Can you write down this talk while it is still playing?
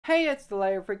Hey, it's the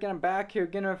legofreak, and I'm back here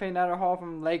again with another haul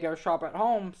from Lego Shop at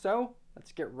Home, so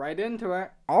let's get right into it.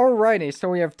 Alrighty, so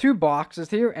we have two boxes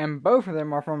here, and both of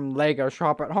them are from Lego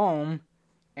Shop at Home.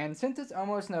 And since it's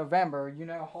almost November, you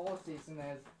know haul season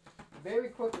is very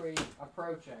quickly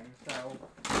approaching, so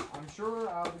I'm sure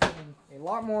I'll be getting a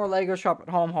lot more Lego Shop at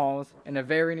Home hauls in the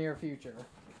very near future.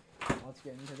 Let's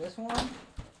get into this one.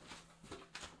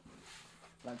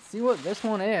 Let's see what this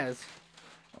one is.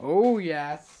 Oh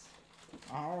yes.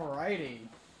 Alrighty.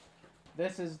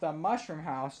 This is the Mushroom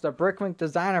House, the Bricklink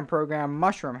Designer Program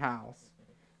Mushroom House.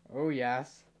 Oh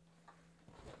yes.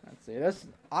 Let's see, this,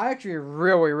 I actually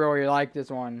really like this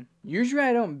one. Usually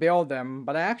I don't build them,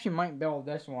 but I actually might build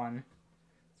this one.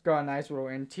 It's got a nice little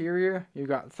interior. You've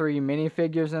got 3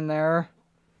 minifigures in there.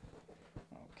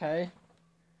 Okay.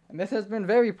 And this has been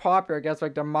very popular, I guess,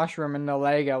 like the Mushroom and the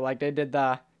Lego. Like they did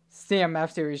the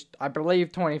CMF series, I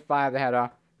believe 25, they had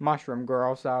a Mushroom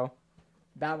Girl, so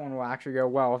that one will actually go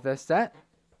well with this set.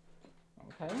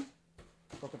 Okay.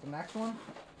 Look at the next one.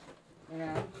 And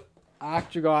I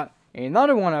actually got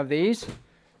another one of these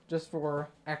just for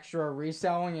extra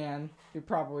reselling and to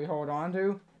probably hold on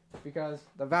to because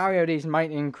the value of these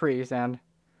might increase, and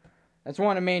that's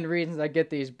one of the main reasons I get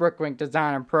these Bricklink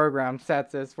Designer Program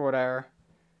sets is for their,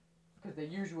 because they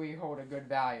usually hold a good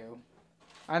value.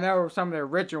 I know some of the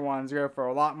richer ones go for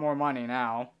a lot more money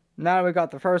now. Now that we got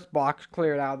the first box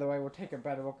cleared out of the way, we'll take a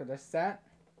better look at this set.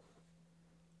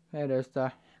 Hey, there's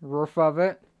the roof of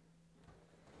it.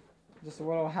 Just a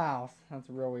little house. That's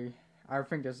really, I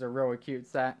think this is a really cute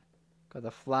set. Got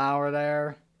the flower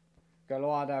there. Got a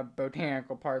lot of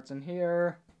botanical parts in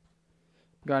here.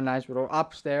 Got a nice little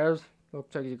upstairs.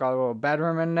 Looks like you got a little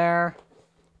bedroom in there.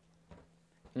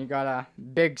 And you got a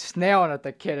big snail that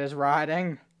the kid is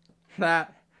riding.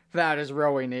 That is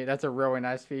really neat. That's a really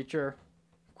nice feature.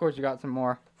 Of course, you got some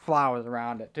more flowers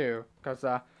around it too, because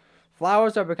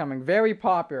flowers are becoming very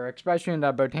popular, especially in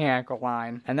the botanical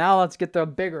line. And now let's get the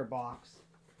bigger box.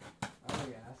 Oh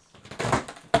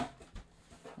yes.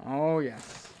 Oh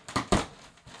yes.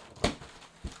 And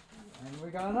we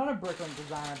got another Bricklink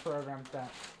Designer Program set.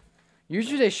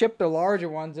 Usually they ship the larger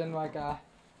ones in like the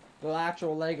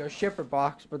actual Lego shipper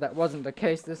box, but that wasn't the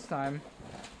case this time.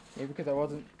 Maybe because it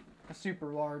wasn't a super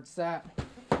large set.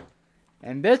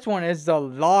 And this one is the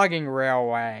logging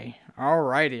railway.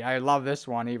 Alrighty, I love this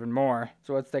one even more.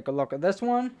 So let's take a look at this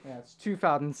one. Yeah, it's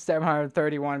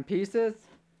 2,731 pieces.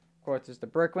 Of course, it's the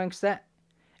Bricklink set.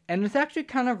 And this actually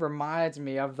kind of reminds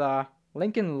me of the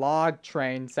Lincoln Log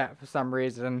Train set for some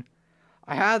reason.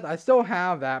 I still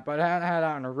have that, but I haven't had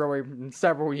that in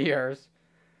several years.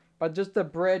 But just the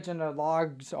bridge and the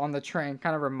logs on the train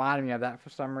kind of reminded me of that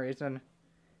for some reason.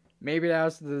 Maybe that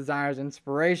was the designer's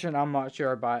inspiration, I'm not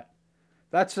sure, but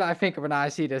that's what I think of when I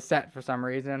see this set for some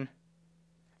reason.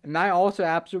 And I also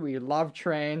absolutely love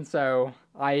trains, so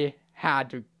I had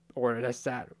to order this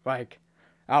set. Like,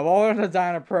 of all the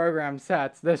designer program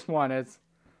sets, this one is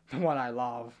the one I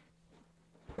love.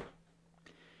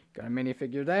 Got a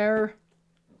minifigure there.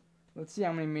 Let's see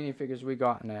how many minifigures we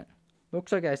got in it.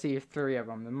 Looks like I see 3 of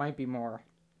them. There might be more.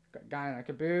 Got a guy in a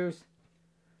caboose.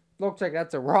 Looks like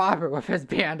that's a robber with his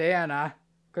bandana,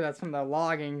 because that's from the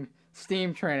logging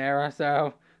steam train era,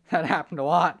 so that happened a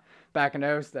lot back in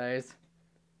those days.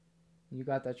 You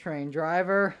got the train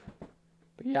driver.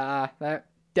 But yeah, that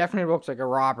definitely looks like a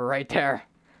robber right there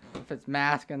with its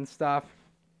mask and stuff.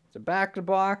 So back to the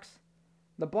box.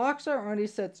 The box art on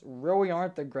these sets really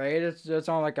aren't the greatest. It's just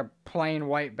on like a plain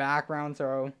white background,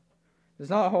 so there's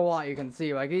not a whole lot you can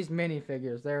see. Like these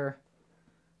minifigures, they're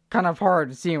kind of hard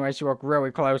to see unless you look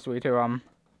really closely to them.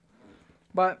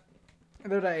 But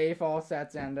they're the AFOL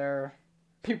sets, and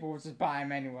people will just buy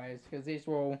them anyways, because these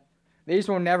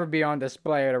will never be on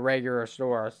display at a regular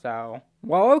store. So,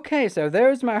 well, okay, so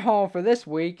there's my haul for this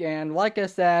week, and like I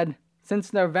said,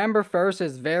 since November 1st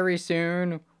is very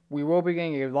soon, we will be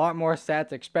getting a lot more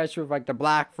sets, especially with like the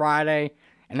Black Friday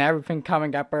and everything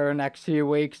coming up over the next few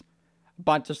weeks. A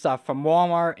bunch of stuff from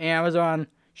Walmart, Amazon,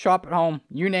 Shop at Home,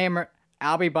 you name it,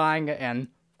 I'll be buying it, and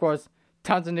of course,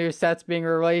 tons of new sets being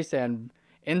released, and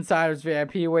Insiders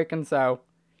VIP weekend, so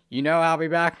you know I'll be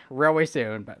back really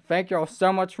soon. But thank you all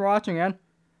so much for watching, and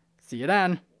see you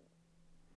then.